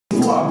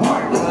before I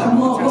bark, let that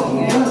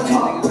motherfucking gun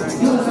talk.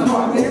 Gun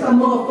spark, let that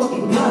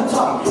motherfucking gun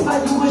talk. How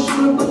you a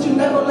shooter, but you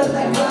never let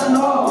that gun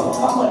off.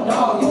 I'm a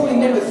dog, you ain't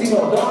never seen no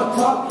dog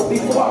talk.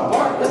 Before I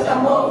bark, let that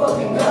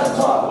motherfucking gun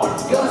talk.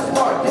 Gun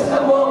spark, let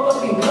that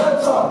motherfucking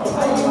gun talk.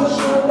 How you a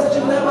shooter, but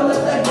you never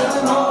let that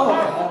gun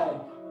off.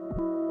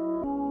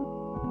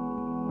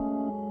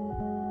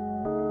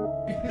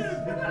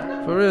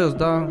 For reals,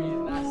 dog.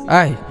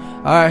 Hey,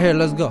 alright, here,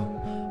 let's go.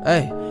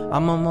 Hey,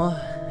 I'm on my.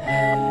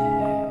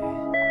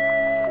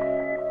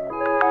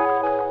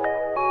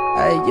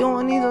 Hey, you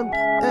don't need no.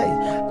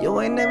 Hey,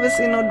 you ain't never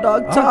seen no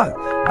dog talk.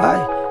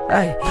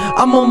 Hey,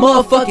 I'm a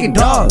motherfucking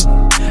dog.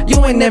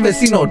 You ain't never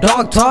seen no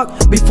dog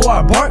talk. Before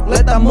I bark,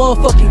 let that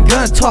motherfucking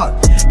gun talk.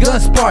 Gun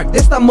spark,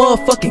 this that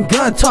motherfucking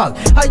gun talk.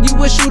 How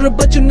you a shooter,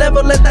 but you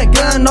never let that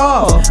gun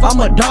off. I'm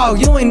a dog,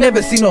 you ain't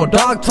never seen no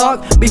dog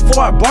talk.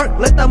 Before I bark,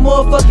 let that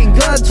motherfucking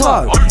gun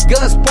talk.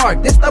 Gun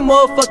spark, this that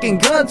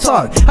motherfucking gun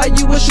talk. How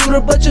you a shooter,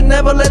 but you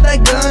never let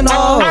that gun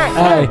off.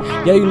 Hey,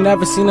 yeah, you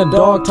never seen a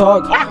dog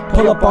talk.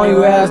 Pull up on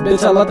you ass,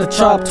 bitch, I let the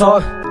chop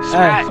talk.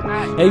 Hey,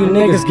 yeah, you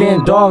niggas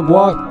getting dog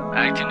walk.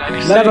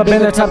 Never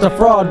been the type of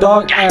fraud,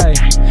 dog. Ay,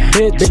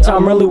 bitch,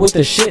 I'm really with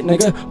the shit,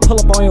 nigga. Pull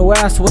up on your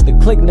ass with the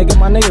click, nigga.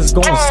 My niggas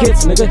going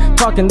skits, nigga.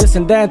 Talking this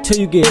and that till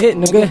you get hit,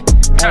 nigga.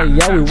 Hey,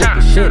 yeah, we with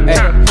the shit,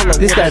 nigga.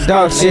 This that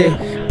dog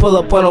shit. Pull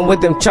up on them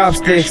with them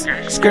chopsticks.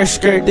 Skirt,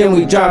 skirt, then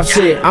we drop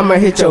shit. I'ma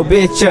hit your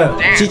bitch up.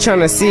 She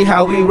tryna see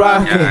how we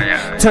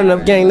rockin'. Turn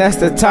up gang, that's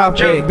the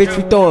topic. Bitch,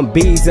 we throwing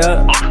bees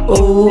up.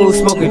 Ooh,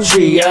 smoking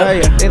tree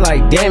up. They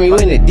like, damn, you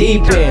in the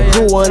deep end.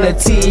 Who wanna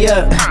tee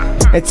up?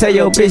 And tell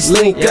your bitch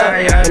link up,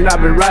 and I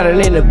been riding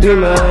in the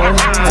Beamer.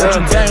 What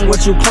you gang,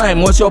 what you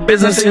claim, what's your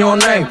business and your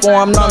name? For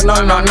I'm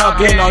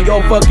knocking on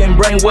your fucking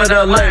brain with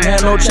a lane.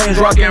 Had no change,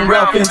 rockin'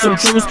 Ralph in some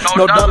truths,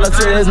 no dollar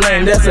to his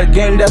name. That's a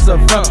game, that's a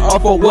front,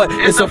 off of what?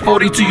 It's a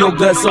 40 to your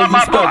gut, so you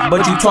stuck.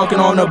 But you talking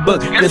on the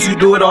book, guess you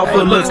do it off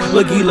of looks.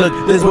 Looky look,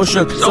 this was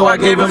shook, so I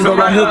gave him the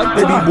right hook.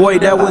 Baby boy,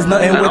 that was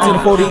nothing, went to the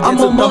 40, I'm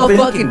a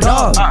motherfucking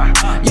dog.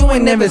 You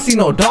ain't never seen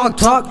no dog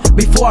talk.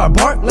 Before I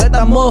bark, let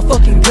that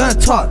motherfucking gun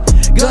talk.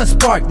 Gun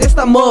spark, this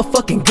that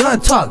motherfucking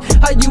gun talk.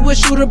 How you a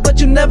shooter, but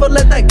you never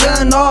let that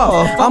gun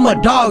off. I'm a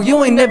dog,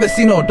 you ain't never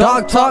seen no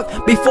dog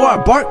talk. Before I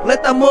bark,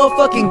 let that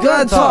motherfucking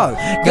gun talk.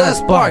 Gun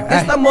spark,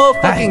 this that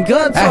motherfucking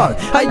gun talk.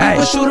 How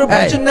you a shooter,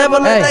 but you never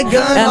let that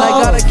gun off. And I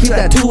gotta keep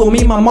that two of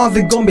me. My mom's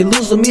ain't gonna be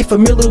losing me.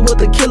 Familiar with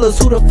the killers,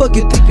 who the fuck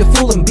you think you're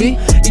fooling, B?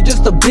 You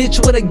just a bitch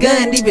with a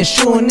gun, even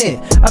shooting it.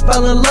 I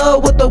fell in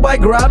love with the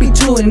white girl, I be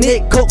chewing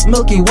it. Coke,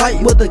 milky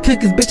white with the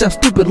cookies, bitch, I'm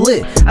stupid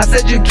lit. I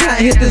said you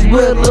can't hit this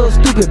weird little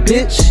stupid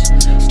bitch.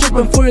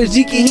 Stripping for his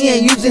Jiki, he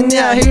ain't using it.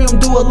 I hear him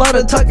do a lot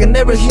of talking,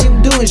 never see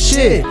him doing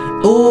shit.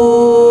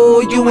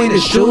 Ooh, you ain't a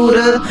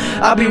shooter.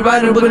 I be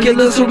riding with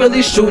killers who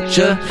really shoot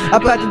ya. I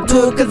back to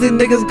do it cause these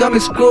niggas got me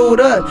screwed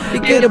up.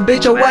 You get a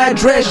bitch a white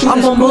dress,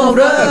 I'm a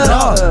motherfucking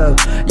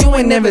dog. You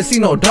ain't never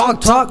seen no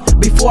dog talk.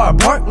 Before I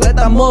bark, let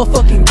that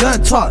motherfucking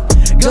gun talk.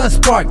 Gun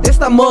spark, this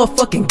that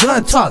motherfucking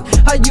gun talk.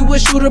 How you a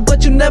shooter,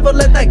 but you never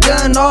let that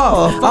gun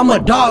off. I'm a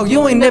dog,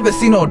 you ain't never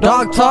seen no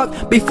dog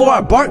talk. Before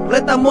I bark,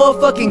 let that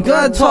motherfucking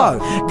gun talk.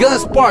 Gun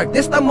spark,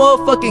 this that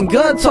motherfucking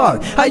gun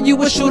talk. How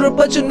you a shooter,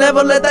 but you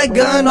never let that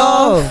gun off.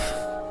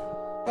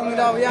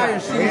 We out here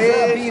shooting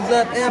up, bees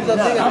up, amps up,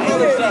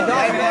 niggas,